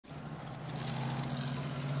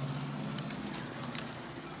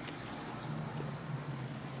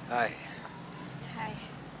Hi. Hi.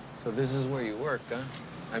 So this is where you work, huh?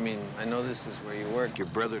 I mean, I know this is where you work. Your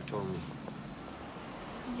brother told me.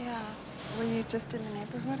 Yeah. Were you just in the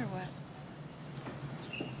neighborhood or what?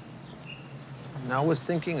 And I was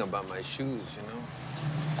thinking about my shoes, you know?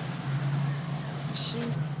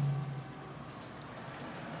 Shoes.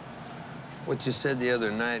 What you said the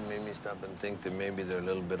other night made me stop and think that maybe they're a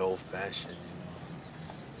little bit old-fashioned,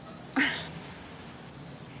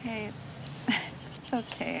 Hey, it's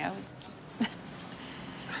okay. I was just.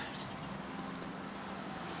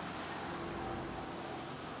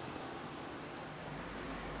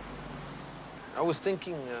 I was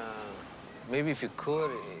thinking, maybe if you could,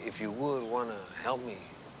 if you would want to help me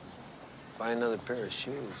buy another pair of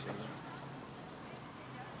shoes,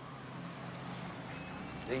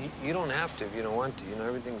 You don't have to if you don't want to,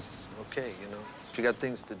 everything's okay, If you got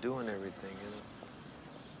things to do and everything.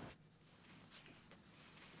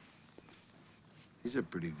 These are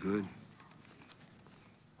pretty good.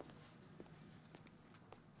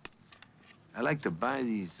 I like to buy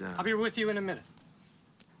these, I'll be with you in a minute.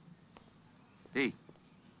 Hey.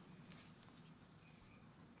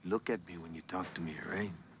 Look at me when you talk to me, all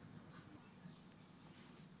right?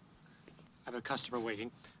 I have a customer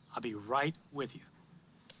waiting. I'll be right with you.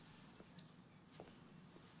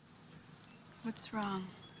 What's wrong?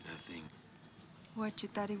 Nothing. What, you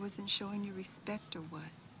thought he wasn't showing you respect or what?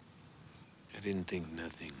 I didn't think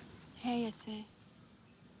nothing. Hey, ese.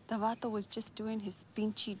 The vato was just doing his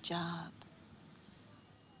pinchy job.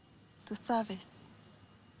 Tú sabes.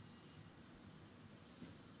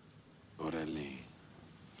 Órale.